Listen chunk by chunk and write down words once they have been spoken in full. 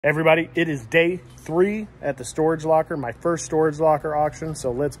Everybody, it is day 3 at the storage locker, my first storage locker auction,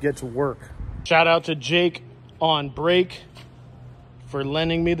 so let's get to work. Shout out to Jake on break for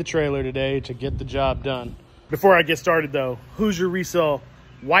lending me the trailer today to get the job done. Before I get started though, Hoosier Resale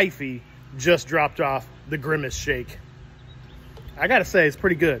Wifey just dropped off the Grimace Shake. I gotta say, it's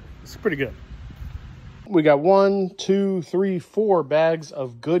pretty good. It's pretty good. We got 1, 2, 3, 4 bags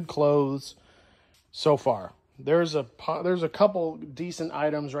of good clothes so far. There's a couple decent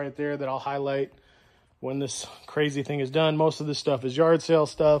items right there that I'll highlight when this crazy thing is done. Most of this stuff is yard sale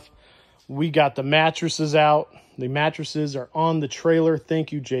stuff. We got the mattresses out. The mattresses are on the trailer.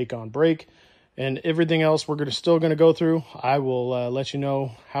 Thank you, Jake on break. And everything else we're still going to go through. I will let you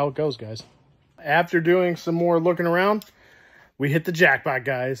know how it goes, guys. After doing some more looking around, we hit the jackpot,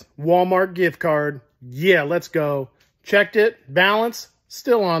 guys. Walmart gift card. Yeah, let's go. Checked it. Balance.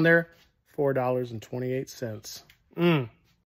 Still on there. $4.28.